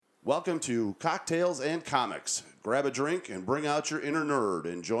Welcome to Cocktails and Comics. Grab a drink and bring out your inner nerd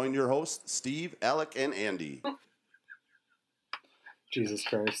and join your hosts, Steve, Alec, and Andy. Jesus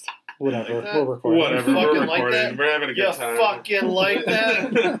Christ. Whatever. Like We're recording. Whatever. We're Fucking like recording. that? We're having a good You time. fucking like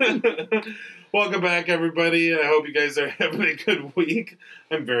that? Welcome back, everybody. I hope you guys are having a good week.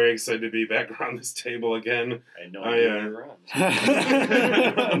 I'm very excited to be back around this table again. I know you're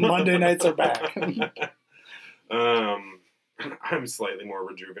around. Monday nights are back. I'm slightly more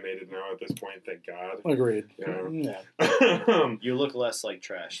rejuvenated now at this point, thank God. Agreed. Yeah. You look less like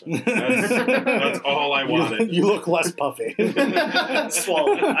trash. That's all I wanted. You look less puffy.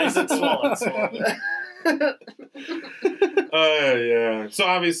 Swollen. I said swollen. Yeah. So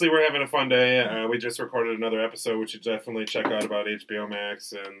obviously we're having a fun day. We just recorded another episode, which you definitely check out about HBO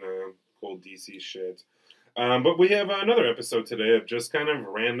Max and cool DC shit. But we have another episode today of just kind of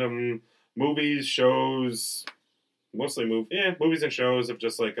random movies, shows, mostly movies and shows of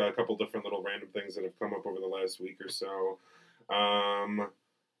just like a couple different little random things that have come up over the last week or so.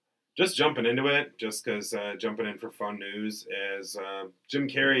 Just jumping into it, just because jumping in for fun news, as Jim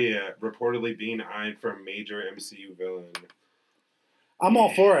Carrey reportedly being eyed for a major MCU villain. I'm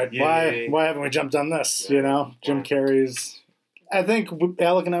all for it. Yay. Why haven't we jumped on this? Yeah. You know, Jim Carrey's. I think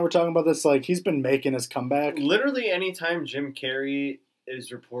Alec and I were talking about this. Like, he's been making his comeback. Literally, anytime Jim Carrey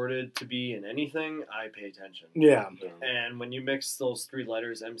is reported to be in anything, I pay attention. Yeah. And when you mix those three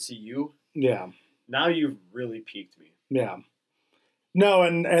letters, MCU, Yeah. now you've really piqued me. Yeah. No,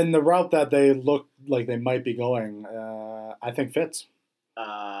 and the route that they look like they might be going, I think fits.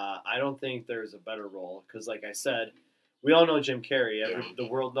 I don't think there's a better role because, like I said, we all know Jim Carrey. The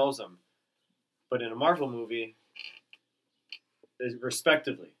world knows him. But in a Marvel movie,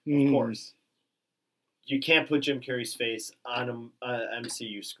 respectively, of course, you can't put Jim Carrey's face on an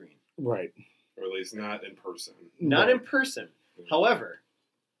MCU screen. Right. Or at least not in person. Not Right. in person. However,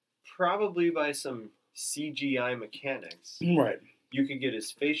 probably by some CGI mechanics, Right. you could get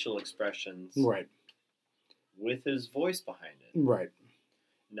his facial expressions Right. with his voice behind it. Right.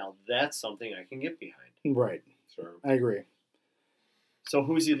 Now, that's something I can get behind. Right. Sure. I agree. So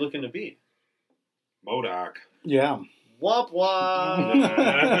who's he looking to be? MODOK. Yeah. Womp womp!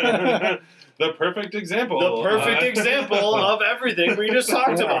 The perfect example. The perfect example of everything we just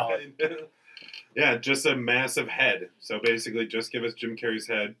talked about. Yeah, just a massive head. So basically, just give us Jim Carrey's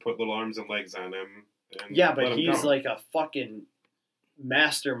head, put little arms and legs on him. And Yeah, let but him he's go. like a fucking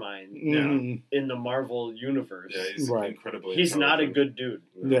mastermind Mhm. in the Marvel universe. Yeah, he's Right. incredibly He's not a intelligent. good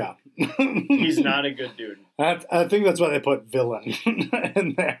dude. Yeah. He's not a good dude. I think that's why they put villain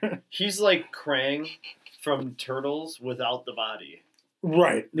in there. He's like Krang from Turtles without the body.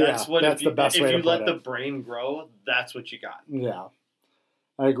 Right. That's yeah. what That's if you, the best if way you to let put the it. brain grow, that's what you got. Yeah.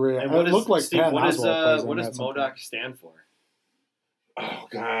 I agree. And It what is looked like Steve, Patton what Oswalt plays what in does that MODOK something. stand for? Oh,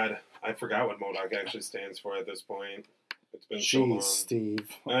 God. I forgot what MODOK actually stands for at this point. It's been so Jeez, long.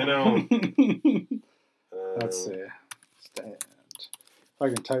 Steve. I know. Let's see. Stand. If I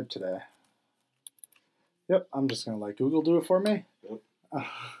can type today. Yep, I'm just going to let Google do it for me. Yep.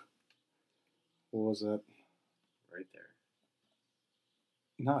 What was it? Right there.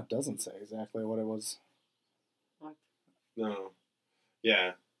 No, it doesn't say exactly what it was. No.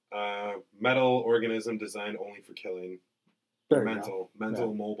 Yeah. Metal organism designed only for killing. There you go. Mental,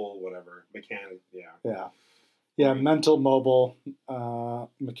 Yeah. mobile, whatever. Mechanic, yeah. Yeah. Yeah, mental, mobile,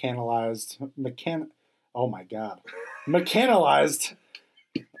 mechanized, oh my God. Mechanized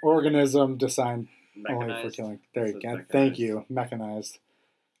organism designed only for Mechanized. killing. There you So go. it's Thank mechanized. you. Mechanized.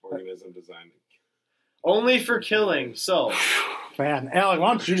 Organism designed. Only for killing. So, Man, Alec, why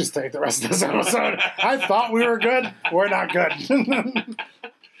don't you just take the rest of this episode? I thought we were good. We're not good.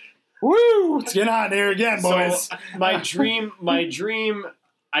 Woo! Let's get on here again, boys. so my dream,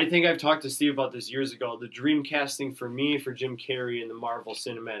 I think I've talked to Steve about this years ago. The dream casting for me, for Jim Carrey in the Marvel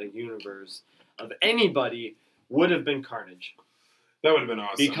Cinematic Universe of anybody would have been Carnage. That would have been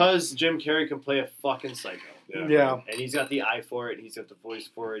awesome. Because Jim Carrey can play a fucking psycho. Yeah. And he's got the eye for it. He's got the voice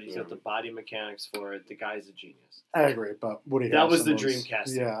for it. He's got Yeah. the body mechanics for it. The guy's a genius. I agree, but Woody That was Harrelson the dream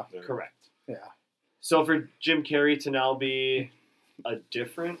casting. Yeah, Yeah. Correct. yeah. So for Jim Carrey to now be a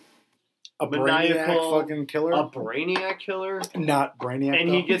different, A Maniacal- Brainiac fucking killer? a brainiac killer, Not Brainiac, and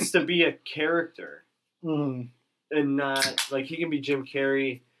he gets to be a character Mm, and not, like, he can be Jim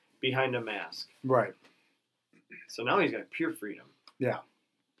Carrey behind a mask. right. So now he's got pure freedom. Yeah.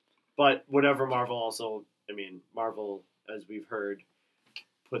 But whatever Marvel, as we've heard,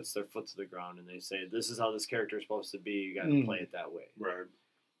 puts their foot to the ground and they say, this is how this character is supposed to be. You got to play it that way. Right.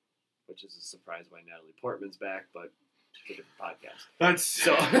 Which is a surprise why Natalie Portman's back, but it's a different podcast. That's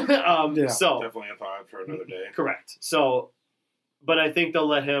So, Yeah. so definitely a thought for another day. correct. So But I think they'll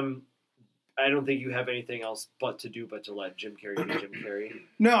let him. I don't think you have anything else but to let Jim Carrey be Jim Carrey.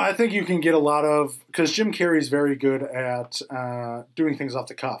 No, I think you can get a lot of because Jim Carrey's very good at doing things off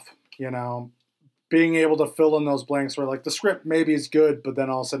the cuff. Being able to fill in those blanks where like the script maybe is good, but then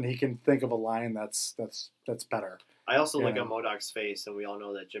all of a sudden he can think of a line that's better. I also look at MODOK's face, and we all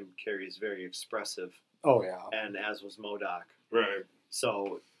know that Jim Carrey is very expressive. Oh yeah, and as was MODOK. Right.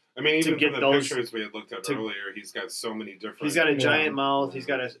 So. I mean, even get from the pictures we had looked at earlier, he's got so many different... He's got a giant mouth. He's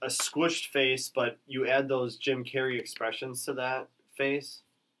got a squished face, but you add those Jim Carrey expressions to that face,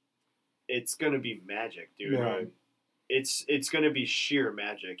 it's going to be magic, dude. Yeah. Right. It's going to be sheer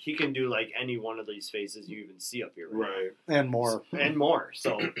magic. He can do, like, any one of these faces you even see up here. Right. And more. And more,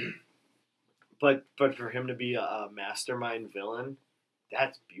 so... But for him to be a mastermind villain,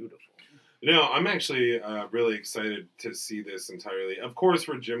 that's beautiful. I'm actually really excited to see this entirely. Of course,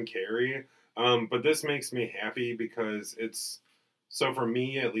 for Jim Carrey, but this makes me happy because it's so for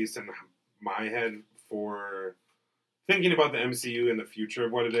me, at least in my head, for thinking about the MCU and the future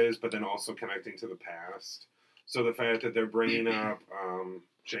of what it is, but then also connecting to the past. So the fact that they're bringing up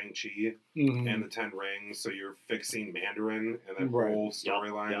Shang-Chi and the Ten Rings, so you're fixing Mandarin and that whole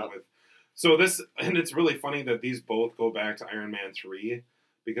storyline with. So this, and it's really funny that these both go back to Iron Man 3.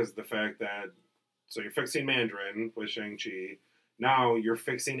 Because of the fact that, so you're fixing Mandarin with Shang-Chi, now you're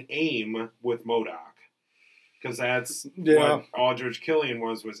fixing AIM with MODOK. Because that's what Aldrich Killian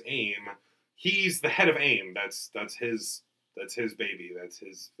was AIM. He's the head of AIM. That's his baby. That's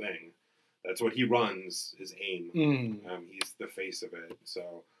his thing. That's what he runs is AIM. He's the face of it.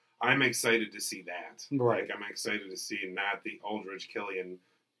 So I'm excited to see that. Right. Like I'm excited to see not the Aldrich Killian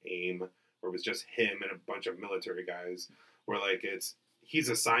AIM, where it was just him and a bunch of military guys, where like he's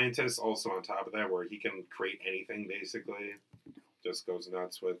a scientist also on top of that where he can create anything basically. Just goes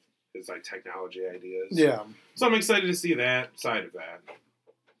nuts with his like technology ideas. Yeah. So I'm excited to see that side of that.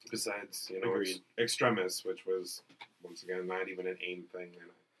 Besides, Extremis, which was once again not even an AIM thing.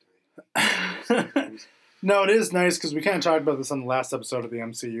 No, it is nice because we kind of talked about this on the last episode of the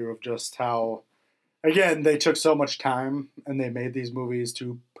MCU of just how, again, they took so much time and they made these movies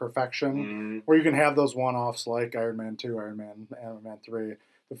to perfection. Where you can have those one-offs like Iron Man 2, Iron Man 3,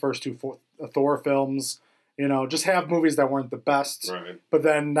 the first two Thor films. Just have movies that weren't the best. Right. But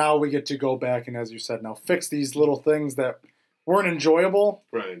then now we get to go back and, as you said, now fix these little things that weren't enjoyable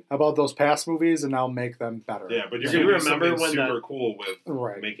about those past movies and now make them better. Yeah, but you're going to do something super cool with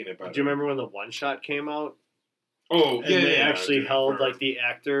making it better. Do you remember when the One Shot came out? Oh, yeah. And they actually held like the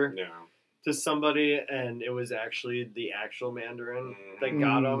actor Yeah. to somebody, and it was actually the actual Mandarin that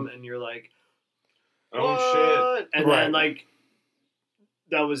got him, and you're like, oh, shit. And then, like,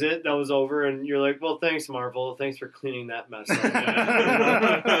 that was it. That was over, and you're like, well, thanks, Marvel. Thanks for cleaning that mess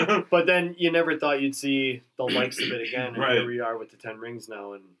up. But then you never thought you'd see the likes of it again, and here we are with the Ten Rings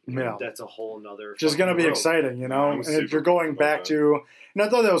now, and that's a whole nother... Just going to be exciting, and if you're going back to... And I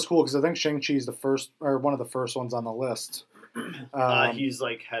thought that was cool, because I think Shang-Chi is the first, or one of the first ones on the list. He's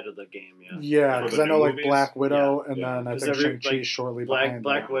like head of the game, Yeah, because I know like Black Widow, and then I think Shang-Chi shortly behind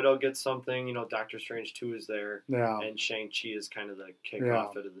Black Widow gets something. Doctor Strange 2 is there. Yeah, and Shang-Chi is kind of the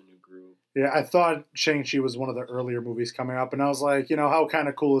kickoff of the new group. Yeah, I thought Shang-Chi was one of the earlier movies coming up, and I was like, how kind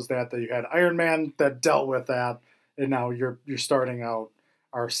of cool is that you had Iron Man that dealt with that, and now you're starting out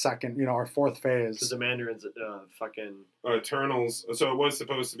our second, our fourth phase. Because the Mandarin's fucking... Eternals. So it was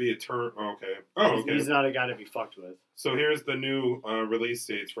supposed to be okay. He's not a guy to be fucked with. So here's the new release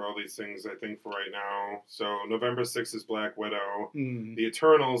dates for all these things, I think, for right now. So November 6th is Black Widow. The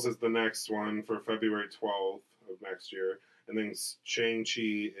Eternals is the next one for February 12th of next year. And then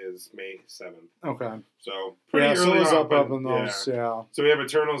Shang-Chi is May 7th. Okay. So pretty early on, up in those, So we have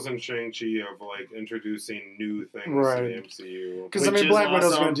Eternals and Shang-Chi of like introducing new things to the MCU. Because Black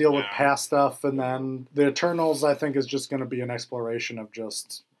Widow's going to deal with past stuff, and then the Eternals, I think, is just going to be an exploration of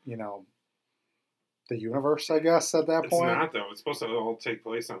just the universe, I guess, at that point. It's not though. It's supposed to all take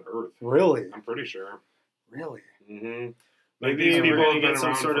place on Earth. Really? I'm pretty sure. Really? Mm-hmm. Like these people have been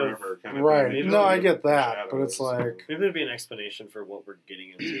around forever. Kind of right. thing. No, I get that, but it's like... Maybe there'd be an explanation for what we're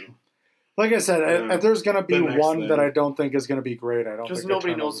getting into. Like I said, if there's going to be one that I don't think is going to be great, I don't think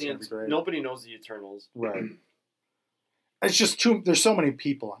nobody Eternals knows is great. Nobody knows the Eternals. Right. It's just there's so many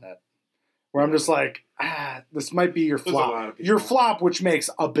people on it. Where I'm just like, this might be your flop. Your flop, which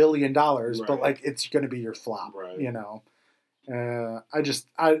makes $1 billion, but like it's going to be your flop, right. I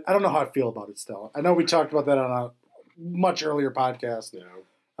don't know how I feel about it still. I know we talked about that on a much earlier podcast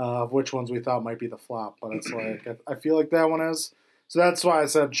of which ones we thought might be the flop, but it's like I feel like that one is. So that's why I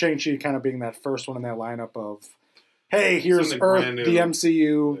said Shang-Chi kind of being that first one in that lineup of, hey, here's Earth, the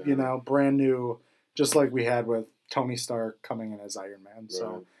MCU, brand new, just like we had with Tony Stark coming in as Iron Man. So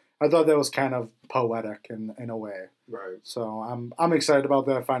Right. I thought that was kind of poetic in a way. Right. So I'm excited about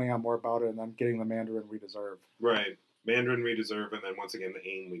that, finding out more about it, and then getting the Mandarin we deserve. Right. Mandarin we deserve, and then once again the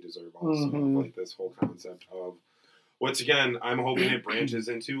AIM we deserve also. Mhm. Like this whole concept of, once again, I'm hoping it branches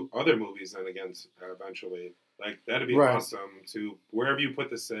into other movies then again eventually. Like, that'd be Right. awesome to, wherever you put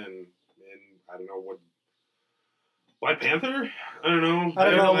this in, I don't know what, Black Panther? I don't know. I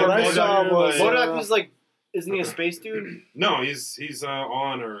don't know, what I saw was, MODOK is like, isn't he a space dude? No, he's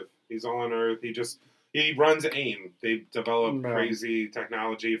on Earth. He's on Earth. He runs AIM. They develop No. crazy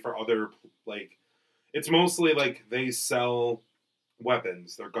technology for other, like, it's mostly like they sell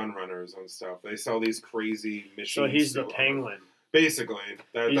weapons. They're gun runners and stuff. They sell these crazy machines. So he's the to- Penguin. Basically,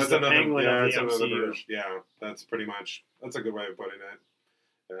 He's that's the another. Penguin Yeah, of that's the another MCU. version. Yeah, that's pretty much. That's a good way of putting it.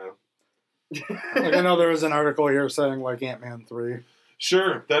 Yeah. Like, I know there was an article here saying like Ant-Man 3.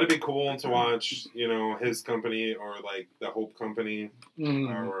 Sure, that'd be cool to watch. You know, his company or like the Hope Company Mm.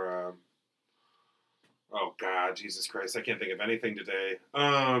 or. Oh God, Jesus Christ! I can't think of anything today.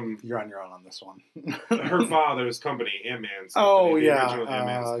 You're on your own on this one. Her father's company, Ant-Man's. Oh, company, the yeah, original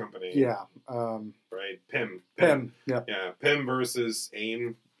Ant-Man's company. Yeah. Right, Pym. Pym. Yeah. Yeah, Pym versus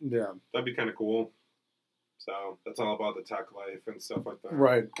AIM. Yeah. That'd be kind of cool. So that's all about the tech life and stuff like that.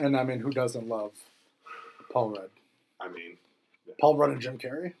 Right. And I mean, who doesn't love Paul Rudd? I mean, Paul Rudd and Jim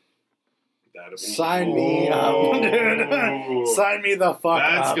Carrey? that'd be Sign me up, dude. Sign me the fuck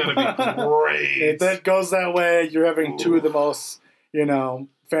That's up. gonna be great. If that goes that way, you're having two of the most,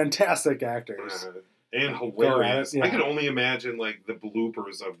 fantastic actors. And hilarious. Yeah. I can only imagine like the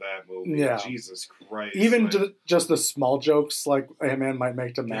bloopers of that movie. Yeah. Jesus Christ. Even like, just the small jokes like Ant-Man might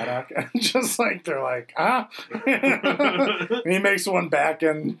make to Maddox. Just like, they're like, ah. And he makes one back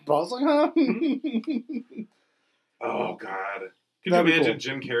and Paul's like, huh? oh God. Could That'd you be imagine cool.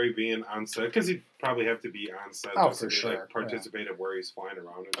 Jim Carrey being on set? Because he'd probably have to be on set Oh, just for to sure, like participate in where he's flying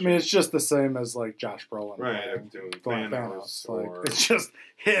around. And I mean, it's just the same as like Josh Brolin. right, doing playing Thanos, Like, or it's just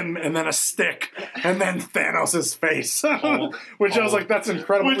him and then a stick and then Thanos' face. Hulk. Which I was like, that's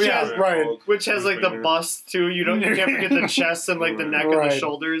incredible. Which yeah, has- right. Hulk, Which has like the finger. bust too. You can't forget the chest and like the neck and Right. the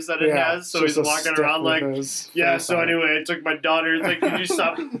shoulders that it Yeah, has. So just he's a walking stick around with like, his yeah. face So on it. anyway, I took my daughter. It's like, could you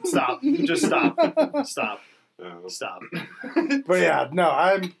stop, just stop. But yeah, no,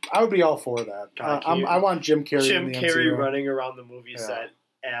 I would be all for that. God, can you- I want Jim Carrey. Jim in the Carrey MCU. running around the movie Yeah. set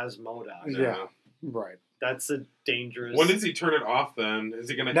as MODOK. Yeah, right. That's a dangerous. When does he turn it off then? Is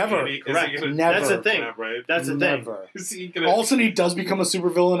he going to Never. Correct. Never. That's the thing. Yeah, right? That's the thing. Never. Is he going All of a sudden, he does become a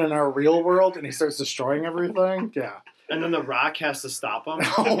supervillain in our real world, and he starts destroying everything. Yeah. And then The Rock has to stop him.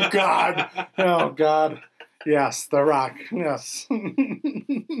 Oh God. Oh God. Yes, The Rock. Yes.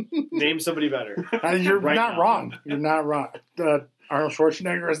 Name somebody better. You're Right not now. wrong. You're not wrong. Arnold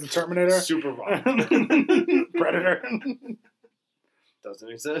Schwarzenegger as the Terminator. Super wrong. Predator. Doesn't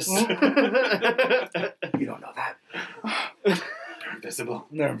exist. You don't know that. invisible?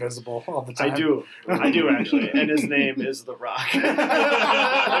 They're invisible all the time. I do actually. And his name is The Rock.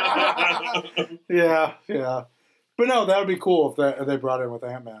 Yeah, yeah. But no, that would be cool if they brought it in with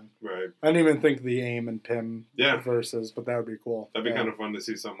Ant-Man. Right. I didn't even think the AIM and Pym Yeah. versus, but that would be cool. That'd be Yeah. kind of fun to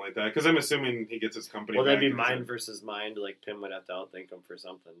see something like that. Because I'm assuming he gets his company Well, that'd back be and mind versus mind. Like, Pym would have to outthink him for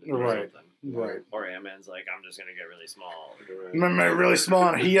something. To do Right. something. Right. Or Ant-Man's like, I'm just going to get really small. Right. Remember, really small,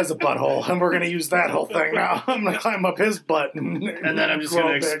 and he has a butthole, and we're going to use that whole thing now. I'm going to climb up his butt. And And then I'm just grow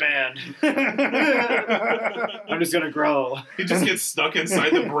going to big. expand. I'm just going to grow. He just gets stuck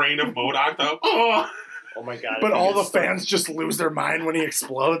inside the brain of MODOK, though. Oh! Oh my god. But if he all the gets stuck- fans just lose their mind when he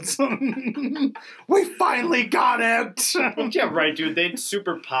explodes. We finally got it! Yeah, right, dude. They'd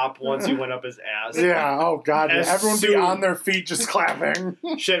super pop once he went up his ass. Yeah, oh god, yeah. As Everyone be soon- on their feet just clapping.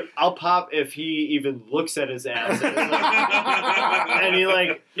 Shit, I'll pop if he even looks at his ass. And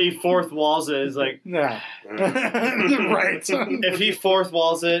he fourth walls it. Is like, Yeah. Right. if he fourth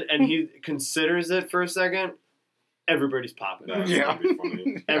walls it and he considers it for a second, everybody's popping. That's Yeah. gonna be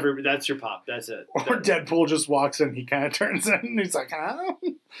funny. That's your pop. That's it. Or Deadpool just walks in, he kind of turns in, and he's like, huh?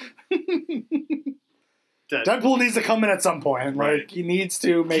 Deadpool needs to come in at some point. Right. Like, he needs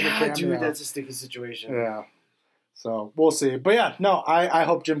to make a yeah, cameo. dude, that's a sticky situation. Yeah. So, we'll see. But yeah, no, I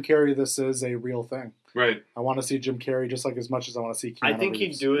hope Jim Carrey, this is a real thing. Right. I want to see Jim Carrey just like as much as I want to see Keanu I think he'd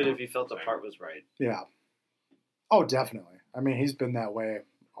Reeves. do it if he felt the part was right. Yeah. Oh, definitely. I mean, he's been that way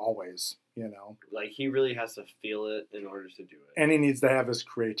always, you know. Like, he really has to feel it in order to do it. And he needs to have his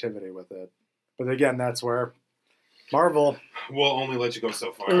creativity with it. But again, that's where Marvel, We'll only let you go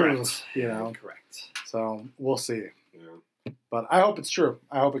so far. Correct. you know. Correct. So we'll see. Yeah. But I hope it's true.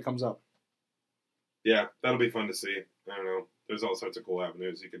 I hope it comes up. Yeah, that'll be fun to see. I don't know. There's all sorts of cool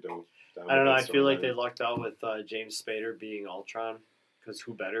avenues you could do. I don't know. I feel like they lucked out with James Spader being Ultron, because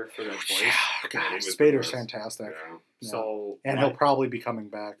who better for that voice? Yeah, Yeah, he God, was Spader's the best. fantastic. Yeah. Yeah. So And why, he'll probably be coming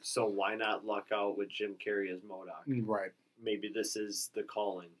back. so why not luck out with Jim Carrey as MODOK? Right. Maybe this is the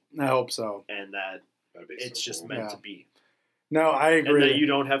calling, I hope so. and that That'd be it's so just cool. meant Yeah. to be, No, I and agree. that you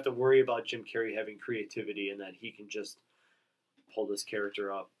don't have to worry about Jim Carrey having creativity, and that he can just pull this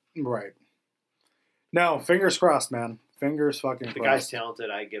character up. Right. No, fingers crossed, man. Fingers fucking The crossed. guy's talented.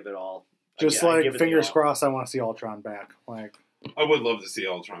 I give it all. Just I like give it the fingers all. crossed, I want to see Ultron back. Like I would love to see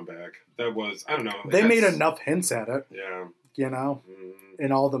Ultron back. That was, I don't know. they made that's- enough hints at it, Yeah. you know, Mm.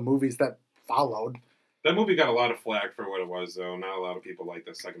 in all the movies that followed. That movie got a lot of flack for what it was, though. Not a lot of people like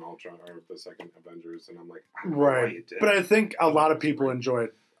the second Ultron or the second Avengers, and I'm like, I don't know why you did. But I think a lot of people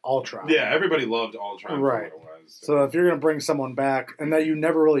enjoyed Ultron. Yeah, everybody loved Ultron Right. for what it was. So if you're gonna bring someone back, and that you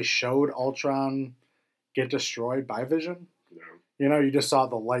never really showed Ultron get destroyed by Vision, Yeah. you know, you just saw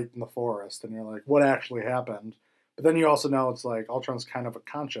the light in the forest, and you're like, what actually happened? But then you also know it's like Ultron's kind of a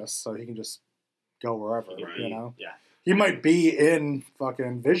conscious, so he can just go wherever, Right. you know. Yeah. He might be in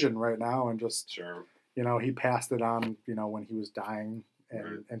fucking Vision right now, and just Sure. you know he passed it on, you know, when he was dying in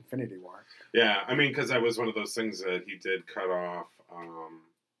Right. Infinity War. Yeah, I mean, because that was one of those things that he did cut off.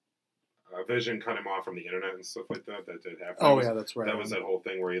 Vision cut him off from the internet and stuff like that. That did happen. Oh That was- yeah, that's right. That was that whole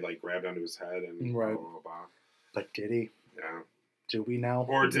thing where he like grabbed onto his head and Right. blah, blah, blah. But did he? Yeah. Do we know?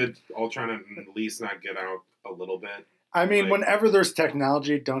 Or did Ultron at least not get out a little bit? I mean, like- whenever there's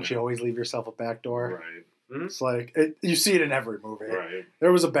technology, don't you always leave yourself a back door? Right. It's like you see it in every movie. Right.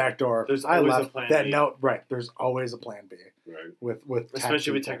 There was a back door. There's I always a left plan that B. note. Right. There's always a plan B Right. with tech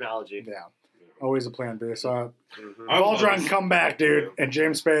Especially with people. technology. Yeah, always a plan B. So Mhm. I if would love Ultron to- come back, dude, and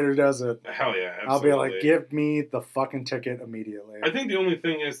James Spader does it, Hell yeah! Absolutely. I'll be like, give me the fucking ticket immediately. I think the only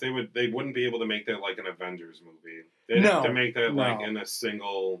thing is they wouldn't be able to make that like an Avengers movie. They'd No, have to make that like no. in a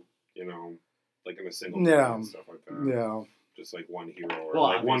single, like in a single Yeah. movie and stuff like that. Yeah, Just like one hero or Well,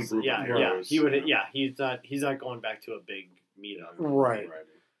 like one obviously, group yeah, of yeah. heroes. He would. Yeah, he's not going back to a big meetup. Right.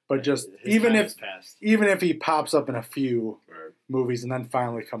 but just His even time if is past. he pops up in a few Right. movies and then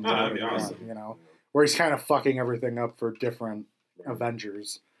finally comes Oh, out that'd be again, awesome. you know, where he's kind of fucking everything up for different Right.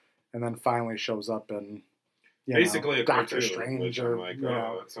 Avengers, and then finally shows up in Basically a Doctor cartoon, Strange which or I'm like, you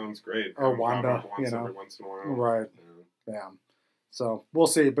know, that sounds great. or Have him Wanda, pop up once you know. every once in a while. right, Yeah. yeah. So we'll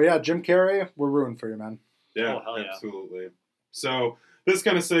see, but yeah, Jim Carrey, we're rooting for you, man. Yeah, Oh, hell yeah. absolutely. So this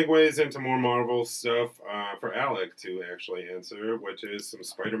kind of segues into more Marvel stuff for Alec to actually answer, which is some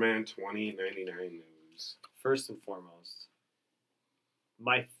Spider-Man 2099 news. First and foremost,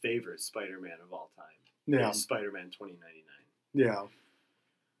 my favorite Spider-Man of all time Yeah, is Spider-Man 2099. yeah,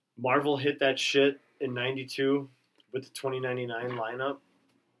 Marvel hit that shit in '92 with the 2099 lineup.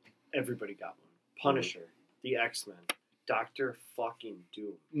 Everybody got one. Punisher, the X-Men, Doctor fucking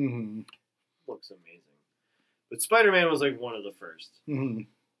Doom. hmm Looks amazing. But Spider-Man was like one of the first. hmm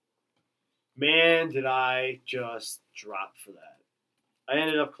Man, did I just drop for that. I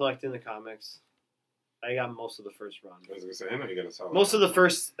ended up collecting the comics. I got most of the first run. I was gonna say, I know you got to sell Most of the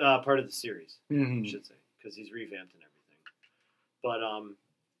first part of the series, hmm I should say, because he's revamped and everything. But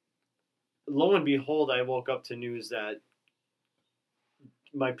lo and behold, I woke up to news that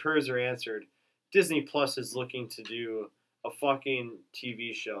my prayers are answered. Disney Plus is looking to do a fucking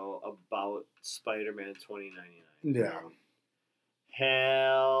TV show about Spider-Man 2099. Yeah.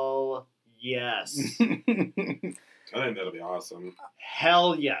 Hell yes. I think that'll be awesome.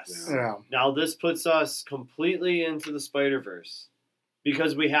 Hell yes. yeah. Now this puts us completely into the Spider-Verse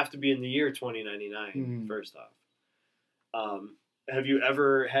because we have to be in the year 2099 Mhm. first off. Have you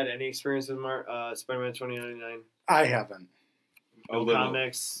ever had any experience with Spider-Man 2099? I haven't. A little.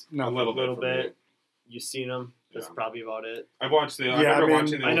 Comics, No, a little a little for me. bit. You've seen them. That's Yeah. probably about it. I've watched the. I Yeah, remember I mean,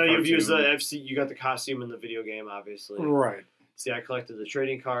 watching the I know old you've used the cartoon. FC. You got the costume in the video game, obviously. Right. See, I collected the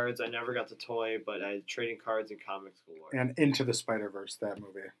trading cards. I never got the toy, but I had trading cards and comics galore. And Into the Spider-Verse, that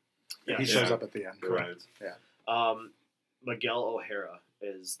movie. Yeah, He yeah. shows up at the end. Correct. Miguel O'Hara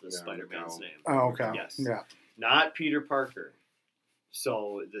is the Yeah, Spider-Man's Miguel. name. Oh, okay. Yes. Yeah. Not Peter Parker.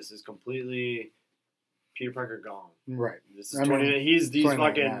 So this is completely Peter Parker gone. Right. This is I mean, 20. He's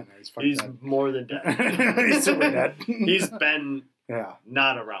 2099, fucking. He's fucking He's dead. more than dead. He's super dead. He's been Yeah.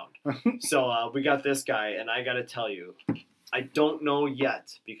 not around. So we got this guy, and I got to tell you, I don't know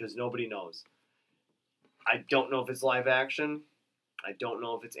yet because nobody knows. I don't know if it's live action. I don't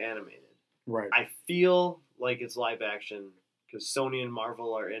know if it's animated. Right. I feel like it's live action because Sony and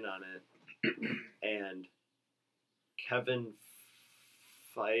Marvel are in on it, and Kevin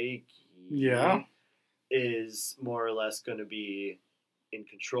Feige Yeah. is more or less going to be in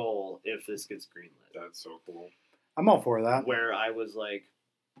control if this gets greenlit. That's so cool. I'm all for that. where I was like,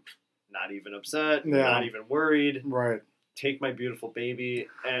 not even upset, Yeah. not even worried. Right. Take my beautiful baby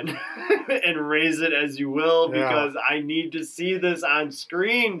and and raise it as you will, Yeah. because I need to see this on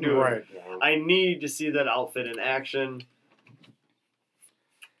screen, dude. Right. Yeah. I need to see that outfit in action.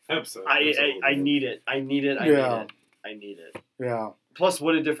 Absolutely. I need it. I need it. I Yeah. need it. I need it. Yeah. Plus,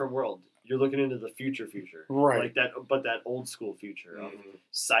 what a different world. You're looking into the future. Right. Like that, but that old school future of Mhm.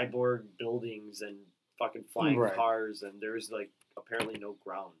 cyborg buildings and fucking flying Right. cars, and there's like apparently no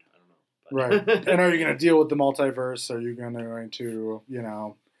ground. I don't know. Right. And are you going to deal with the multiverse? Are you going to, you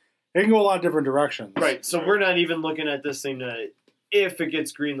know, it can go a lot of different directions. Right. So we're not even looking at this thing to, if it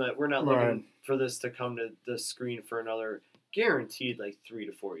gets greenlit, we're not looking Right. for this to come to the screen for another guaranteed like 3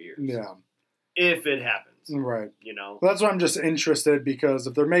 to 4 years. Yeah. If it happens, Right. you know. Well, that's why I'm just interested, because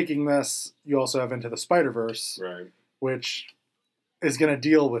if they're making this, you also have Into the Spider-Verse, Right. which is going to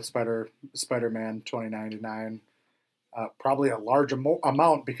deal with Spider-Man 2099. Probably a large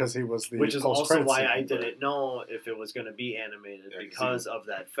amount, because he was the Which is also post-credit why scene. I didn't know if it was going to be animated, Yeah, 'cause because of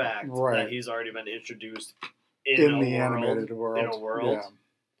that fact Right. that he's already been introduced in a the world, animated world. in a world. Yeah.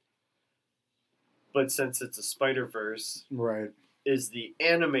 But since it's a Spider-Verse, Right. is the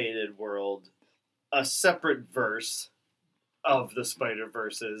animated world a separate verse of the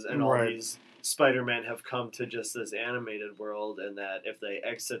Spider-Verses, and all Right. these Spider-Men have come to just this animated world, and that if they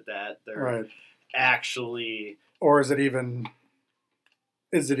exit that, they're Right. actually Or is it even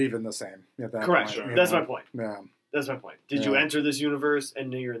the same at that correct. point? you That's know? my point. Yeah. That's my point. Did you Yeah. enter this universe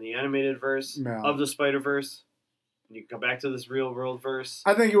and you're in the animated verse Yeah. of the Spider-Verse? And you come back to this real world verse?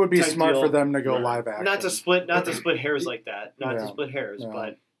 I think it would be Type smart deal. for them to go Right. live action. Not to split hairs like that. Not Yeah. to split hairs, Yeah.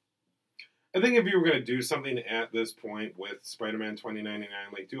 but I think if you were going to do something at this point with Spider-Man 2099,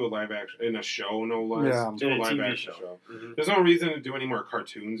 like do a live action in a show, no less. Yeah. Do in a a live TV action show. show. Mhm. There's no reason to do any more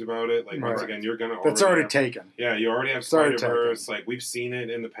cartoons about it. Like once Right. again, you're gonna. That's already have, taken. Yeah, you already have It's already Spider-Verse. Like we've seen it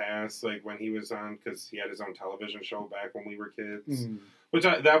in the past, like when he was on, because he had his own television show back when we were kids. Mm. Which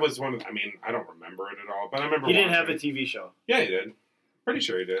that was one of. I mean, I don't remember it at all, but I remember. He didn't have watching a it. TV show. Yeah, he did. Pretty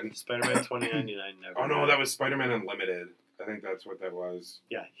sure he did. Spider-Man 2099 never. Oh no, that was Spider-Man Unlimited. I think that's what that was.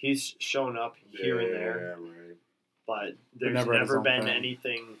 Yeah, he's shown up here and there, right. but there's never had his never own been thing.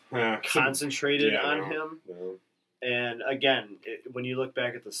 anything Yeah. concentrated Yeah, on no. him. No. And again, when you look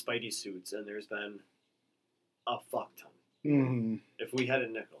back at the Spidey suits, and there's been a fuck ton. Mm. If we had a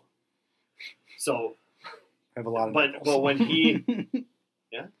nickel. So, Have a lot of. but nipples. when he,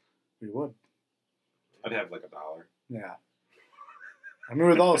 yeah, we would. I'd have like $1. Yeah. I mean,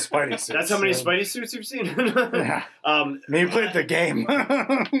 with all the Spidey suits. that's how many so- Spidey suits you've seen. Yeah. Um, I mean, you played the game.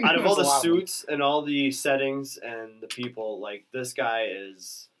 out of all the suits and all the settings and the people, like this guy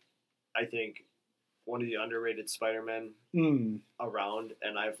is, I think, one of the underrated Spider-Men around,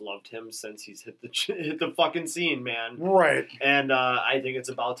 and I've loved him since he's hit the fucking scene, man. Right. And I think it's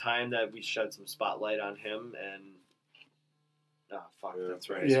about time that we shed some spotlight on him. And fuck, Yeah, that's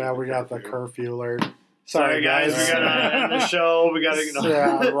right. Yeah, we got the curfew alert. Sorry, guys, we gotta end the show. We gotta,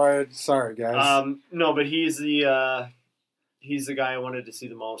 Yeah, right. Sorry, guys. No, but he's the guy I wanted to see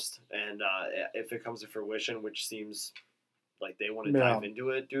the most, and if it comes to fruition, which seems like they want to Yeah. dive into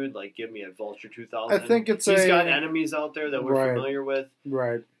it, dude, like give me a Vulture 2000. I think it's he's got enemies out there that we're Right. familiar with.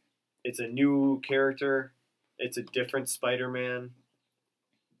 Right. It's a new character. It's a different Spider-Man.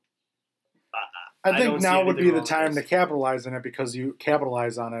 I I think don't see now would anything be the wrong with time to this. capitalize on it, because you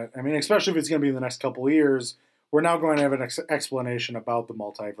capitalize on it. I mean, especially if it's going to be in the next couple of years, we're now going to have an explanation about the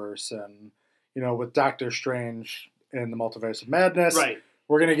multiverse. And, you know, with Doctor Strange in the Multiverse of Madness, Right.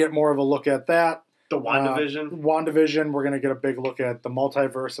 we're going to get more of a look at that. The WandaVision. WandaVision, we're going to get a big look at the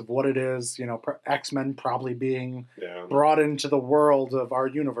multiverse of what it is. You know, X-Men probably being Yeah. brought into the world of our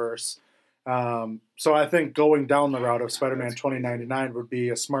universe. So I think going down the route of Spider-Man That's 2099 would be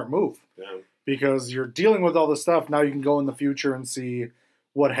a smart move, Yeah. because you're dealing with all this stuff. Now you can go in the future and see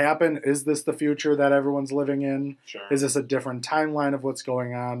what happened. Is this the future that everyone's living in? Sure. Is this a different timeline of what's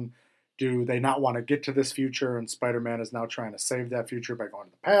going on? Do they not want to get to this future, and Spider-Man is now trying to save that future by going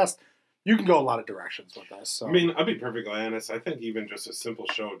to the past? You can go a lot of directions with this. So. I mean, I'll be perfectly honest. I think even just a simple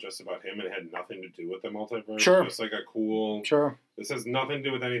show just about him, it had nothing to do with the multiverse. Sure. Just like a cool. Sure. This has nothing to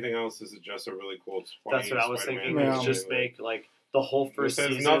do with anything else. This is just a really cool. That's what I was Spider-Man thinking. Yeah. Is just make like the whole first This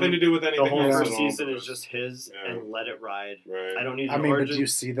has season. nothing to do with anything the whole else first at all, season but is just his, Yeah. and let it ride. Right. I don't need an I mean, origin. but do you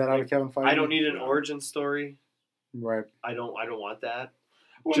see that out of Kevin Feige? I don't need an origin story. Right. I don't want that.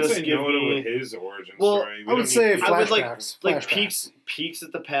 I wouldn't just say give no me- to his origin Well, story. I would say I would like flashbacks. like Flashbacks. peeks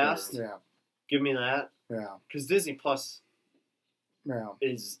at the past. Yeah. Give me that, Yeah. because Disney Plus Yeah.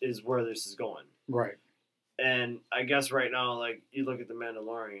 is where this is going. Right. And I guess right now, like you look at the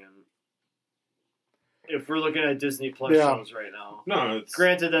Mandalorian, If we're looking at Disney Plus Yeah. shows right now. No, it's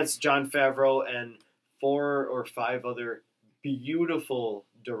Granted, that's Jon Favreau and 4 or 5 other beautiful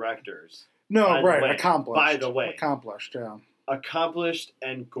directors. No, By the right. way. Accomplished. By the way. Accomplished, yeah. Accomplished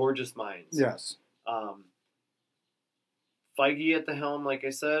and gorgeous minds. Yes. Feige at the helm, like I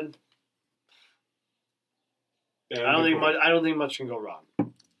said. yeah, I don't think cool. much. I don't think much can go wrong.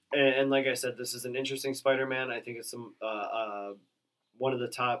 And like I said, this is an interesting Spider-Man. I think it's some one of the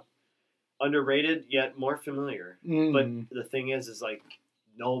top underrated yet more familiar. Mm, But the thing is like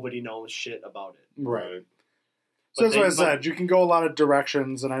nobody knows shit about it. right. But So that's what I they- said. You can go a lot of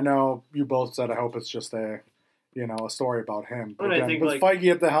directions, and I know you both said I hope it's just a story about him. But And I again, think, with like-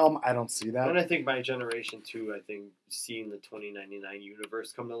 Feige at the helm, I don't see that. And I think my generation too. I think seeing the 2099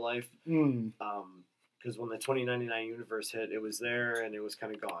 universe come to life. Mm, Because when the 2099 universe hit, it was there and it was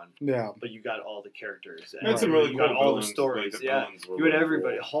kind of gone. yeah. But you got all the characters. And That's some really you cool got all the villains, stories. like the Yeah, villains were you had really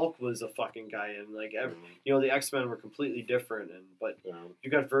everybody. cool. Hulk was a fucking guy, and like Mhm. the X Men were completely different. But Yeah. you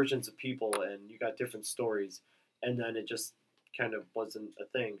got versions of people, and you got different stories, and then it just kind of wasn't a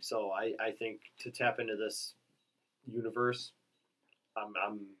thing. So I think to tap into this universe,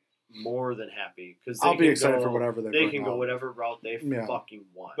 I'm more than happy because I'll be excited for whatever they They bring can go out. whatever route they Yeah. fucking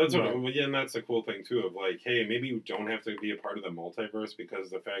want. That's what, Right. well, yeah, and that's the cool thing too. Of like, hey, maybe you don't have to be a part of the multiverse because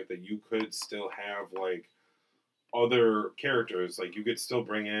the fact that you could still have like other characters, like you could still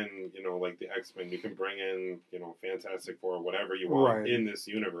bring in, like the X-Men. You can bring in, Fantastic Four, whatever you want Right. in this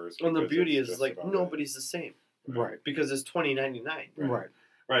universe. And the because beauty it's is just like about nobody's the same Right. because it's 2099. Right.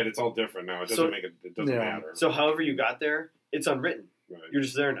 right. It's all different now. It doesn't So- make it. It doesn't Yeah. matter. So however you got there, it's unwritten. right. You're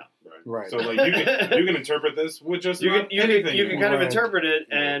just there now. right. Right. So like you can interpret this with just You about can anything. you can kind of Right. interpret it,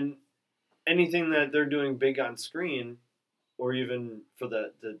 Yeah. and anything that they're doing big on screen, or even for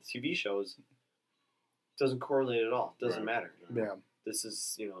the TV shows, doesn't correlate at all. Doesn't Right. matter. Yeah. This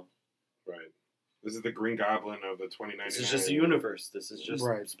is Right. This is the Green Goblin of the 2099. this is just a universe. This is just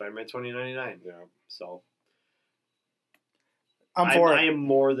Right. Spider-Man 2099. Yeah. So I'm for I it. am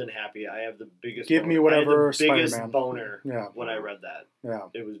more than happy. I have the biggest. Give me boner. I had whatever the biggest Spider-Man. boner Yeah. when I read that. Yeah.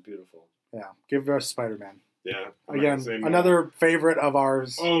 It was beautiful. Yeah. Give us Spider-Man. Yeah. I'm not gonna Again, say more. another favorite of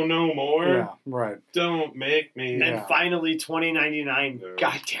ours. Oh, no more? Yeah. Right. Don't make me. Yeah. And finally, 2099. Yeah.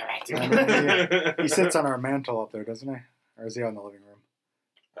 God damn it! And he sits on our mantle up there, doesn't he? Or is he out in the living room?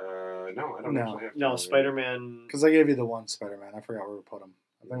 No, I don't No. actually have to. No, Spider-Man. Because I gave you the one Spider-Man. I forgot where we put him.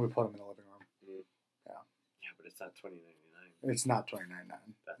 I think we put him in the living room. Yeah, but it's not 2099. It's not 2099.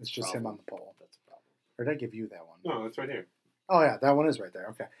 That's It's a just him problem. on the pole. That's a problem. Or did I give you that one? No, that's right here. Oh, yeah. That one is right there.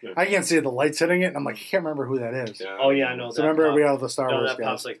 Okay. Yeah. I can't see the lights hitting it, and I'm like, I can't remember who that is. Yeah. Oh yeah, I know. So that remember pop- we had the Star no, Wars that guys.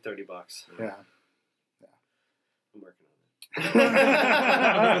 pops like $30. Yeah. I'm working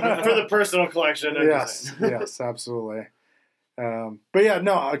on it for the personal collection. I'm just Yes. saying. Yes, absolutely. But yeah,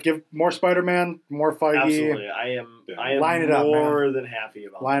 no, I'll give more Spider-Man, more Feige. Absolutely. I am. Yeah. I am Line it up, more than happy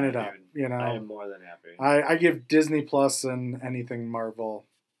about. Line that, it up. dude. You know, I am more than happy. I give Disney Plus and anything Marvel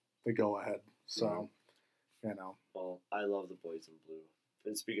the go ahead. So, Well, I love the Boys in Blue.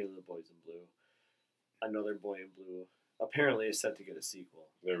 And speaking of the Boys in Blue, another Boy in Blue apparently is set to get a sequel,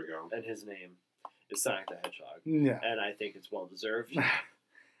 There we go. and his name is Sonic the Hedgehog, yeah. and I think it's well deserved.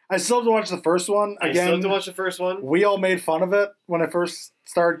 I still have to watch the first one. I still have Again, to watch the first one. we all made fun of it when it first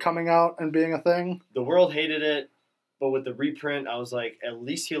started coming out and being a thing. The world hated it, but with the reprint, I was like, at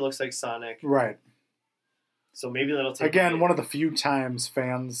least he looks like Sonic. Right. So maybe that'll take Again, one of the few times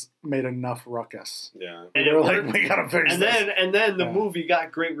fans made enough ruckus. Yeah. and They it were like, worked. we gotta fix And this. then the Yeah. movie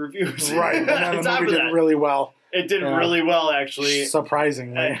got great reviews. Right. And then On the top movie of did that, really well. it did Yeah. really well actually.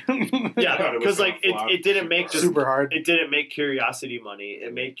 Surprisingly. I thought Yeah, it was because gonna like flop it didn't make just Super hard. it didn't make Curiosity money.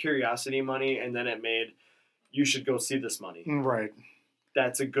 It made Curiosity money, and then it made you should go see this money. Right.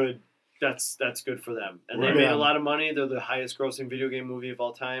 That's a good. That's good for them, and they Right. made Yeah. a lot of money. They're the highest grossing video game movie of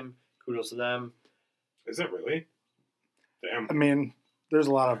all time. Kudos to them. Is it really? Damn. I mean, there's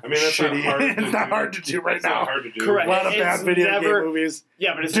a lot of I mean, that's shitty. not hard. It's not hard to do right It's not now. hard to do. Correct. A lot of It's bad video never- game movies.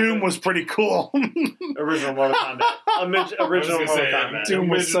 Yeah, but it's Doom was pretty cool. original Mortal Kombat. Original I was Mortal gonna say, Kombat. Doom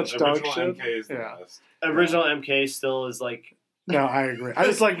was such dog original shit. MK is the Yeah. best. Original MK still is like No, I agree. I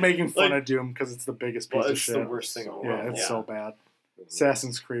just like making fun Like- of Doom because it's the biggest piece well, of it's shit. the worst thing in the world. Yeah, it's so bad.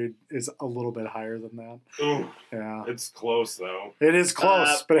 Assassin's Creed is a little bit higher than that. Ooh, Yeah. it's close though. It is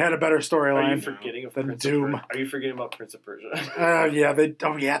close, but it had a better Are you storyline. forgetting of Then Prince Doom. of Persia? Are you forgetting about Prince of Persia? Yeah, they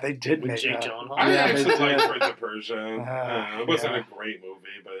did With make Jake that. Gyllenhaal? I Yeah, they actually did. liked Prince of Persia. It wasn't yeah. a great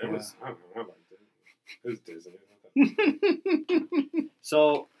movie, but it Yeah. was. I don't know. I liked it. It was Disney.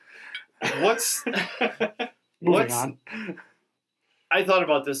 So, what's Moving what's on. I thought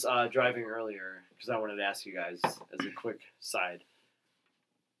about this driving earlier because I wanted to ask you guys as a quick side.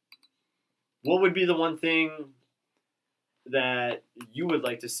 what would be the one thing that you would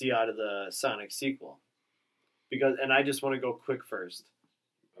like to see out of the Sonic sequel? And I just want to go quick first,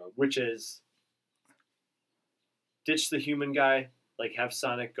 which is ditch the human guy, like have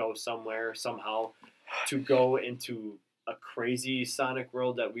Sonic go somewhere somehow to go into a crazy Sonic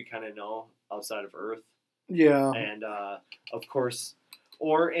world that we kind of know outside of Earth. Yeah. And of course,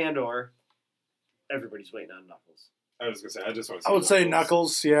 or everybody's waiting on Knuckles. I was gonna say, I just want to. I would say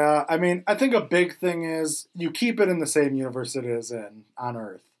Knuckles. Yeah. I mean, I think a big thing is you keep it in the same universe it is in on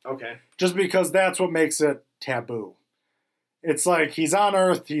Earth. Okay. Just because that's what makes it taboo. It's like he's on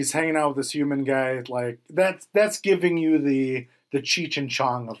Earth, he's hanging out with this human guy. Like that's giving you the Cheech and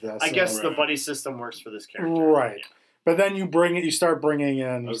Chong of this. I guess Right. the buddy system works for this character. Right. Yeah. But then you start bringing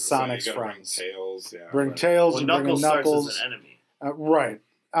in Sonic's you gotta friends. Bring Tails, yeah. Bring right. Tails, Well, you bring in Knuckles starts Knuckles. as an enemy. Right.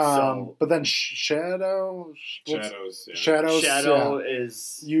 So- But then Shadow. Shadows. Yeah. Shadow yeah.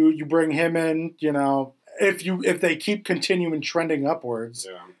 is You bring him in. You know, if they keep continuing trending upwards,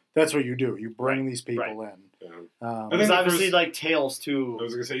 Yeah. that's what you do. You bring these people in. Yeah. Um, I think It's the obviously first- like Tails too, I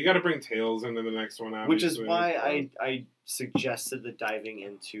was gonna say you got to bring Tails into the next one, which is obviously. why I suggested the diving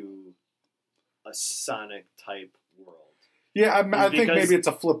into a Sonic type world. yeah, I think because- maybe it's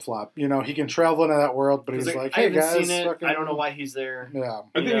a flip flop. You know, he can travel into that world, but he's Because like, I "Hey haven't guys, seen it. fucking-" I don't know why he's there. Yeah,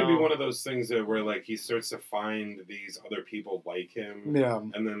 I think it'd be know. one of those things that where like he starts to find these other people like him, yeah,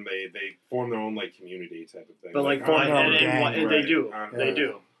 and then they form their own like community type of thing. But like, on why, their own and gang, they right, do, on- they Yeah.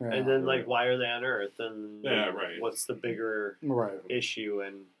 do, yeah. and then Right. like, why are they on Earth? And Yeah, right. what's the bigger right, issue?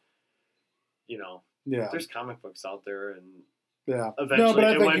 And yeah, there's comic books out there, and yeah. eventually No, but I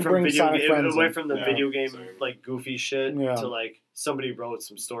it think went you from bring video Sonic game, friends it went in. from the Yeah, video game same. like goofy shit Yeah. to like somebody wrote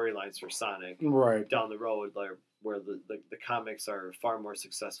some storylines for Sonic Right, down the road, like where the comics are far more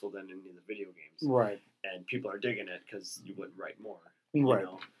successful than any of the video games, right, and people are digging it because you wouldn't write more, right. you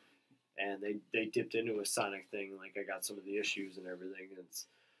know? And they dipped into a Sonic thing. Like I got some of the issues and everything. It's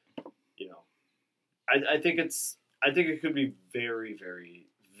I think it could be very, very,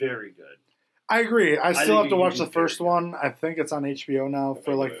 very good. I agree. I still think have to you watch can the do first very one. I think it's on HBO now I for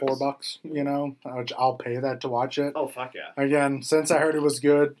think like it is. $4. You know, which I'll pay that to watch it. Oh fuck yeah! Again, since I heard it was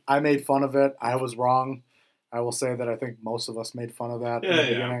good, I made fun of it. I was wrong. I will say that I think most of us made fun of that in the Yeah, yeah.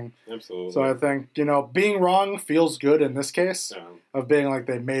 beginning. Absolutely. So I think, being wrong feels good in this case yeah. of being like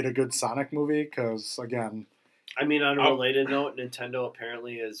they made a good Sonic movie because, again, I mean, on a I'll- related note, Nintendo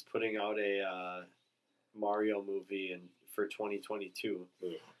apparently is putting out a Mario movie for 2022,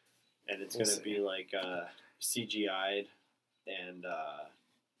 Ugh. and it's We'll going see. to be like CGI'd, and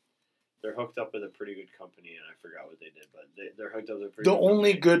they're hooked up with a pretty good company, and I forgot what they did, but they're hooked up with a pretty the good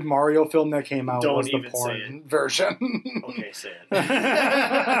only company. good Mario film that came out Don't was the even say porn version. Okay, say it.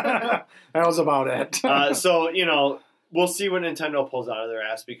 That was about it. So, we'll see what Nintendo pulls out of their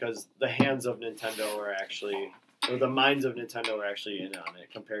ass because the hands of Nintendo are actually, or the minds of Nintendo are actually in on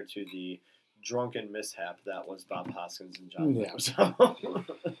it compared to the drunken mishap that was Bob Hoskins and John Yeah.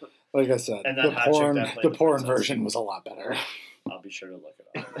 Williams. Like I said, And the that hot chick porn, that played the the porn princess. version was a lot better. I'll be sure to look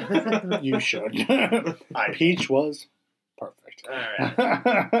it up. You should. I- Peach was perfect. All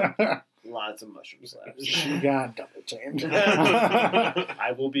right. Lots of mushroom slaps. She got double tamed.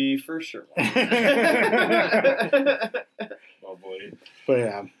 I will be for sure. Oh boy. But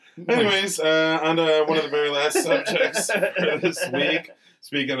yeah. Anyways, on to one of the very last subjects for this week.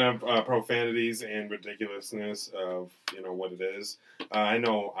 Speaking of profanities and ridiculousness of what it is, I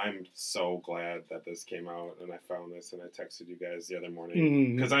know I'm so glad that this came out and I found this and I texted you guys the other morning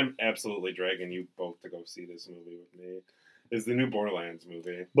Mhm. because I'm absolutely dragging you both to go see this movie with me. Is the new Borderlands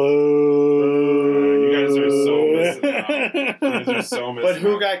movie? Boo. You guys are so missing out. You guys are so missing But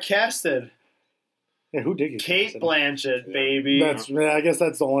who out. got casted? Yeah, who did get Kate casted? Blanchett, Yeah. baby. That's. I guess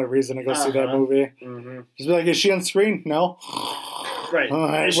that's the only reason to go see that Uh-huh. movie. hmm Just be like, is she on screen? No. Right. All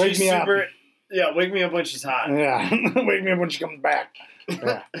right, Is wake she me up. Yeah, wake me up when she's hot. Yeah. Wake me up when she comes back.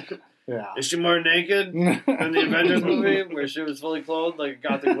 Yeah. Yeah. Is she more naked than the Avengers movie where she was fully clothed like a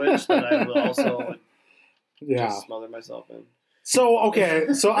gothic witch that I would also Yeah. just smother myself in? So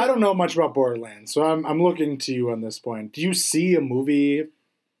okay, so I don't know much about Borderlands, so I'm looking to you on this point. Do you see a movie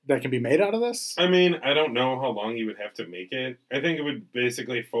that can be made out of this? I mean, I don't know how long you would have to make it. I think it would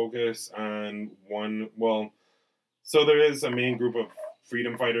basically focus on one. Well, so there is a main group of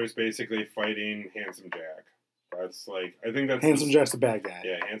freedom fighters basically fighting Handsome Jack. That's like, I think that's Handsome Jack's the bad guy.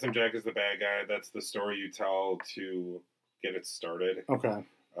 Yeah, Handsome Jack is the bad guy. That's the story you tell to get it started. Okay.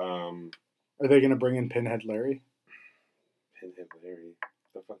 Um, Are they going to bring in Pinhead Larry? Pinhead Larry.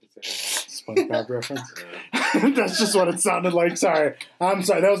 The fuck is that? SpongeBob reference. Uh, That's just what it sounded like. Sorry. I'm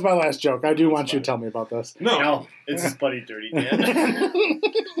sorry. That was my last joke. I do want you to tell me about this. no. No, it's his buddy Dirty Dan.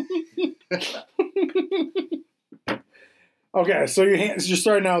 Okay, so you're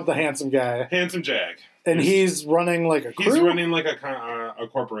starting out with the handsome guy, Handsome Jack. and he's running like a crew? He's running like a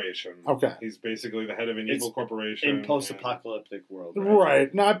corporation. Okay. He's basically the head of an It's evil corporation. In post-apocalyptic world.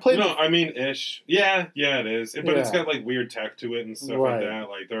 Right. No, I played No, I mean, ish. Yeah, it is. But it's Yeah. got like weird tech to it and stuff Right. like that.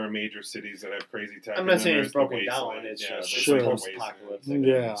 Like there are major cities that have crazy tech. I'm and not then saying there's it's the broken down. wasteland. It's Yeah, just there's Sure. like the post-apocalyptic. wasteland.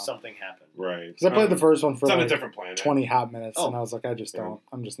 Yeah. Something happened. Right. because I played the first one for It's on a like different planet. 20 hot minutes, Oh. and I was like, Yeah.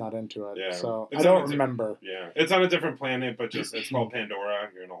 I'm just not into it. Yeah. So It's I on don't a di- remember. Yeah, it's on a different planet, but just it's called Pandora.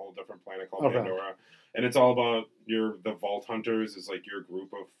 You're in a whole different planet called Okay. Pandora, and it's all about the Vault Hunters is like your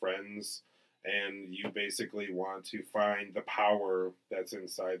group of friends, and you basically want to find the power that's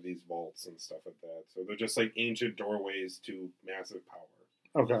inside these vaults and stuff like that. So they're just like ancient doorways to massive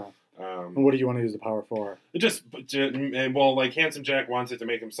power. Okay. And what do you want to use the power for? Like Handsome Jack wants it to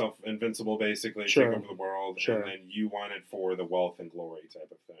make himself invincible, basically, Sure. take over the world, Sure. and then you want it for the wealth and glory type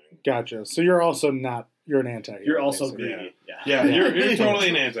of thing. Gotcha. So you're also not, you're an anti-hero. You're also basically. greedy. Yeah. Yeah, you're totally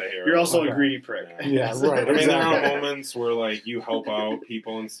an anti-hero. You're also Okay. a greedy prick. Yeah, right. I mean, there are Exactly. moments where like you help out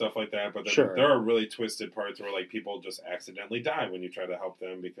people and stuff like that, but then Sure. there are really twisted parts where like people just accidentally die when you try to help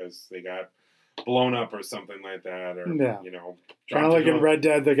them because they got blown up or something like that, or Yeah. you know, Kind of dropped like into in a- Red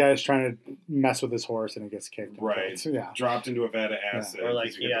Dead, the guy's trying to mess with his horse and he gets kicked. and Right. killed. Yeah. dropped into a vat of acid, Or like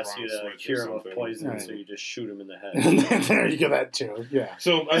because he hit the asks you wrong to switch or cure him of something. poison, Right. so you just shoot him in the head. There you go, that too. Yeah.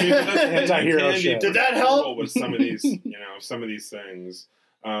 So I mean, but that's the thing, Anti-hero you can be shit. Did that pretty help? cool with some of these, some of these things.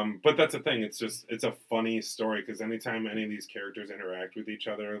 But that's the thing. It's a funny story because anytime any of these characters interact with each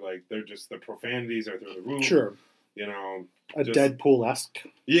other, like they're just the profanities are through the roof. Sure. You know. A Just- Deadpool-esque.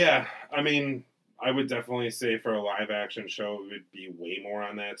 Yeah, I mean, I would definitely say for a live action show, it would be way more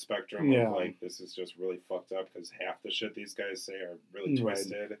on that spectrum. Yeah. Of like this is just really fucked up because half the shit these guys say are really Right.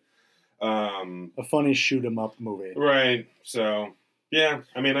 twisted. A funny shoot-'em-up movie. Right. So. Yeah,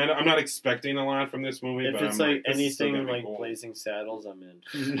 I mean, I'm not expecting a lot from this movie, If but it's I'm like this is still anything gonna be like cool. Blazing Saddles, I'm in.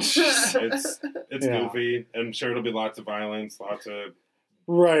 It's Yeah. goofy. I'm sure it'll be lots of violence, lots of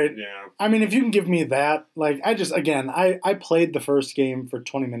Right. yeah. I mean, if you can give me that, like, I played the first game for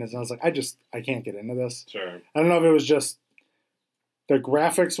 20 minutes and I was like, I can't get into this. Sure. I don't know if it was just the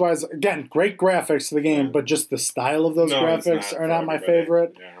graphics wise. Again, great graphics to the game, Yeah. but just the style of those No, it's graphics not are for not my everybody.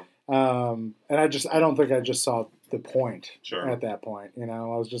 favorite. Yeah. And I don't think I just saw the point Sure. at that point. You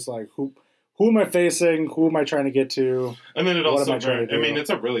know, I was just like, who am I facing? Who am I trying to get to? And then it What also, am I trying to I mean, do? it's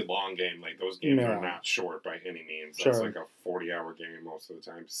a really long game. Like those games Yeah. are not short by any means. That's Sure. like a 40-hour game most of the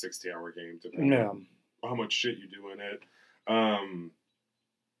time, 60-hour game, depending Yeah. on how much shit you do in it.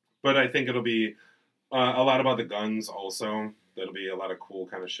 But I think it'll be a lot about the guns also. There'll be a lot of cool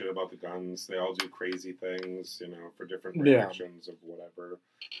kind of shit about the guns. They all do crazy things, for different Yeah. reactions of whatever.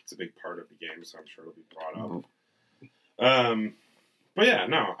 It's a big part of the game, so I'm sure it'll be brought up. But yeah,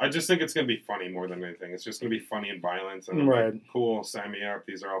 no, I just think it's going to be funny more than anything. It's just going to be funny and violent. And I'm Right. like, cool, sign me up.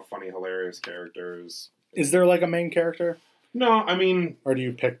 These are all funny, hilarious characters. Is there like a main character, No, I mean, or do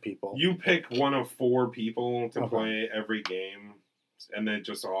you pick people? you pick one of 4 people to Okay. play every game, and they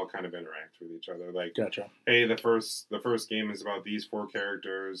just all kind of interact with each other. Like, Gotcha. hey, the first game is about these 4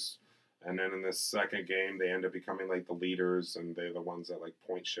 characters, and then in the second game, they end up becoming like the leaders, and they're the ones that like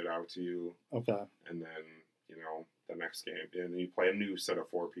point shit out to you. Okay. And then the next game, and you play a new set of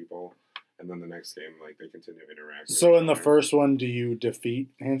 4 people, and then the next game, like they continue to interact. with So each in the other. first one, do you defeat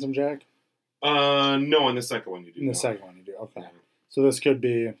Handsome Jack? No, in the second one you do. In the no. second one, you do. Okay. Yeah. So this could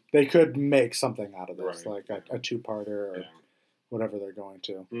be, they could make something out of this, Right. like a 2-parter or Yeah. whatever they're going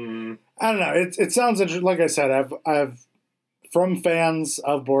to. Mm, I don't know. It sounds interesting. Like I said, I've from fans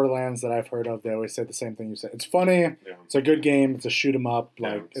of Borderlands that I've heard of, they always say the same thing you said. It's funny. yeah. It's a good game. It's a shoot 'em up.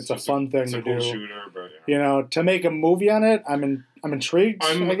 Yeah, Like it's a just fun thing It's to a cool do. shooter, but You know, to make a movie on it, I'm intrigued.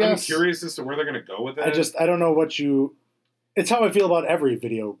 I I'm guess. curious as to where they're going to go with it. I don't know what you. It's how I feel about every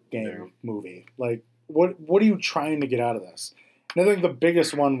video game Yeah. movie. Like, what are you trying to get out of this? And I think the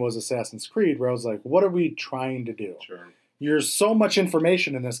biggest one was Assassin's Creed, where I was like, what are we trying to do? Sure. There's so much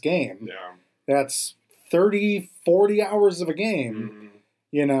information in this game. Yeah. That's 30, 40 hours of a game,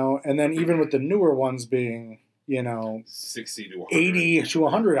 Mm, and then even with the newer ones being, 60 to 100. 80 to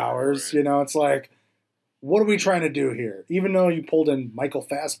 100 hours, Right. it's like, what are we trying to do here? Even though you pulled in Michael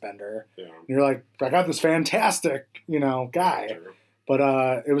Fassbender, Yeah. and you're like, I got this fantastic, guy, Sure.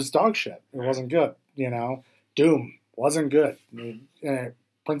 but it was dog shit. It wasn't good, Doom wasn't good.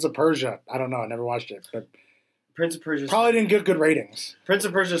 Prince of Persia, I don't know, I never watched it, but Prince of Persia. probably didn't get good ratings. Prince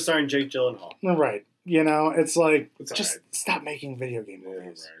of Persia starring Jake Gyllenhaal. Right. It's like, It's just alright. stop making video game Yeah,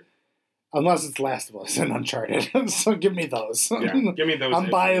 movies. right. Unless it's Last of Us and Uncharted. So give me those. Yeah, give me those. I'm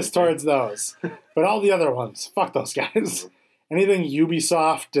biased towards those. But all the other ones, fuck those guys. Anything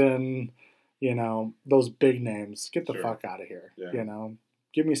Ubisoft and you know, those big names. Get the Sure. fuck out of here. Yeah. You know,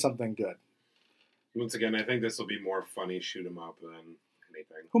 give me something good. Once again, I think this will be more funny shoot 'em up than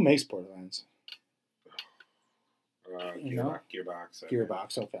anything. Who makes Borderlands? You know? Gearbox. I think.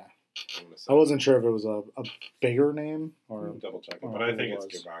 Gearbox. Okay. I'm gonna say. I wasn't sure if it was a bigger name or Double checking, Oh, but I it think was.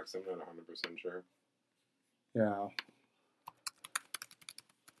 it's Gearbox. I'm not 100% sure. yeah.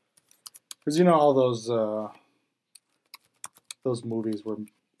 Because you know all those movies were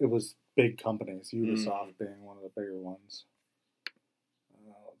it was big companies. Ubisoft being one of the bigger ones.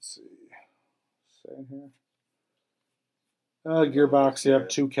 Let's see. Say in here. Gearbox. Yep.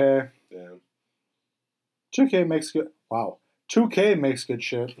 2K. Yeah. 2K makes good. Wow. 2K makes good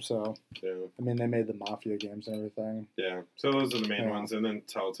shit. So Yeah. I mean, they made the Mafia games and everything. Yeah. So those are the main Yeah. ones, and then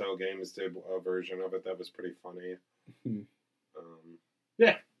Telltale Games did a version of it that was pretty funny. Hmm.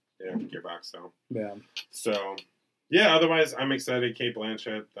 Yeah. Gearbox though. Yeah. So, yeah, otherwise, I'm excited. Kate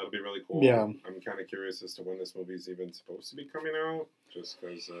Blanchett, that'll be really cool. Yeah. I'm kind of curious as to when this movie's even supposed to be coming out, just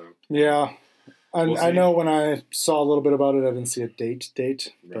because. Yeah. We'll I see. know when I saw a little bit about it, I didn't see a date,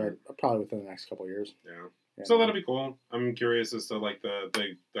 Right. but probably within the next couple of years. Yeah. Yeah. So that'll be cool. I'm curious as to like the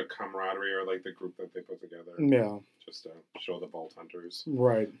camaraderie or like the group that they put together, Yeah. just to show the Vault Hunters.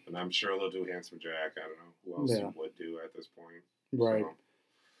 Right. And I'm sure they'll do Handsome Jack. I don't know who else Yeah. you would do at this point. Right. So.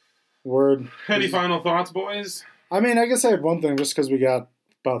 Word. Any final thoughts, boys? I mean, I guess I had one thing just because we got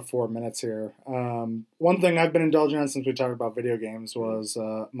about 4 minutes here. One thing I've been indulging in since we talked about video games was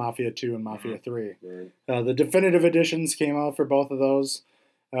Mafia 2 and Mafia 3. Right. The definitive editions came out for both of those.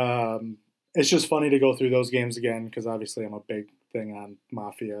 It's just funny to go through those games again because obviously I'm a big thing on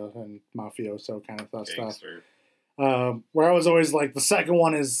Mafia and mafioso kind of stuff. Gangster. Where I was always like, the second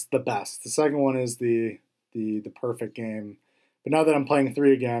one is the best. The second one is the perfect game. But now that I'm playing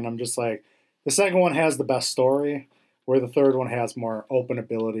 3 again, I'm just like, the second one has the best story, where the third one has more open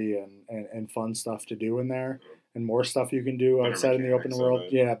ability and fun stuff to do in there, and more stuff you can do Better outside in the open mechanics of world.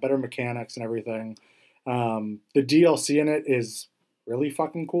 it. Yeah, better mechanics and everything. The DLC in it is really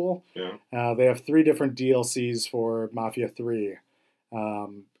fucking cool. Yeah. They have 3 different DLCs for Mafia 3.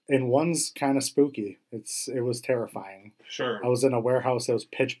 And one's kind of spooky. It was terrifying. Sure. I was in a warehouse that was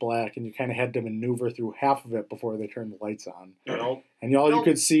pitch black, and you kind of had to maneuver through half of it before they turned the lights on. Nope. And all you Nope.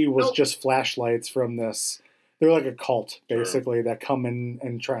 could see was Nope. just flashlights from this. They're like a cult, Sure. basically, that come in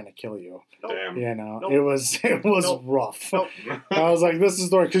and trying to kill you. Damn. You know, Nope. it was Nope. rough. Nope. I was like, this is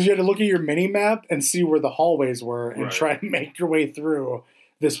the because you had to look at your mini map and see where the hallways were and Right. try and make your way through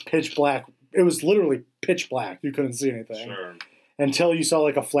this pitch black. It was literally pitch black. You couldn't see anything Sure. until you saw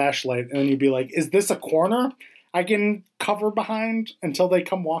like a flashlight, and then you'd be like, is this a corner I can cover behind until they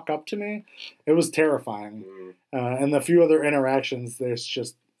come walk up to me? It was terrifying. And the few other interactions, there's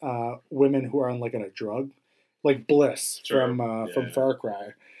just women who are on like a drug, like Bliss Sure. from Yeah. Far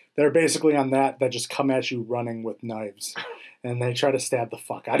Cry. They're basically on that just come at you running with knives, and they try to stab the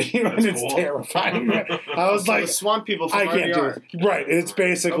fuck out of you, That's and it's cool. terrifying. I was So like, the swamp people from I can't do RDR. it. Right, it's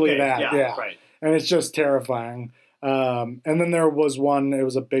basically Okay, that, yeah. Right. And it's just terrifying. And then there was one, it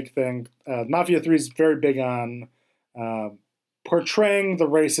was a big thing. Mafia 3 is very big on portraying the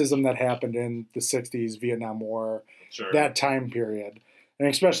racism that happened in the 60s, Vietnam War, Sure. that time period. And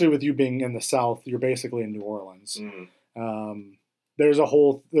especially with you being in the South, you're basically in New Orleans. There's a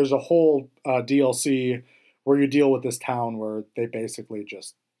whole DLC where you deal with this town where they basically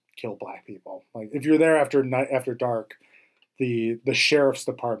just kill black people. Like if you're there after dark, the sheriff's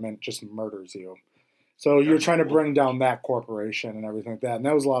department just murders you. So you're That's trying to cool. bring down that corporation and everything like that, and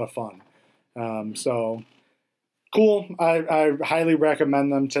that was a lot of fun. So cool. I highly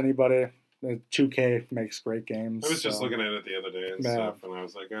recommend them to anybody. 2K makes great games. I was just so. looking at it the other day and Yeah. stuff, and I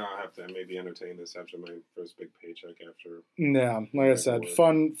was like, oh, I'll have to maybe entertain this after my first big paycheck after. Yeah, like I said,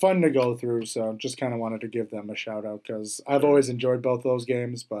 fun to go through. So just kind of wanted to give them a shout out because I've always enjoyed both those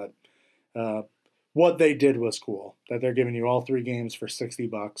games. But what they did was cool. That they're giving you all 3 games for $60,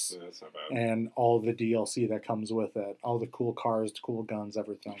 Yeah, that's not bad. and all the DLC that comes with it, all the cool cars, the cool guns,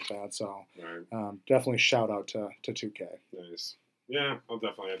 everything like that. So Right. definitely shout out to 2K. Nice. Yeah, I'll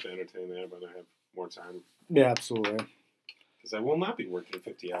definitely have to entertain that when I have more time. Yeah, absolutely. Because I will not be working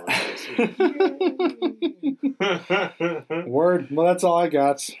 50 hours next week. Word. Well, that's all I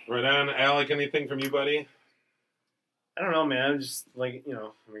got. Right on. Alec, anything from you, buddy? I don't know, man. I'm just like,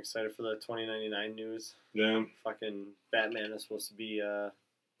 I'm excited for the 2099 news. Yeah. Fucking Batman is supposed to be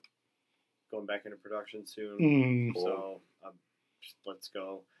going back into production soon. Mm, Cool. So let's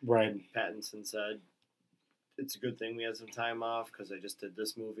go. right. And Pattinson said it's a good thing we had some time off because I just did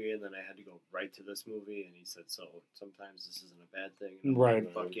this movie and then I had to go right to this movie. And he said, so sometimes this isn't a bad thing. And I'm Right.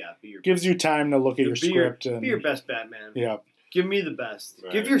 like, fuck yeah. Be your Gives you time to look at your be script be your and best Batman. yeah. Give me the best.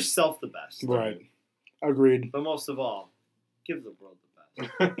 Right. Give yourself the best. Right. Agreed. But most of all, give the world the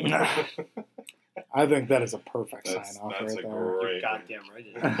best. I think that is a perfect That's sign off a right there. You're great. goddamn right.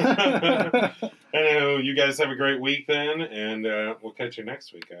 It is. Anywho, you guys have a great week then, and we'll catch you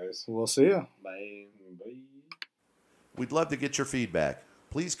next week, guys. We'll see you. Bye. Bye. We'd love to get your feedback.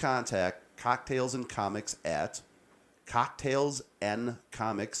 Please contact Cocktails and Comics at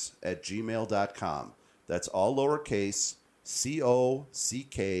cocktailsandcomics@gmail.com. That's all lowercase,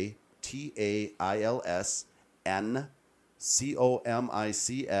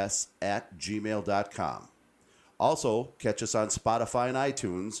 COCKTAILSNCOMICS@gmail.com. Also, catch us on Spotify and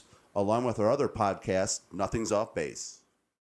iTunes, along with our other podcast, Nothing's Off Base.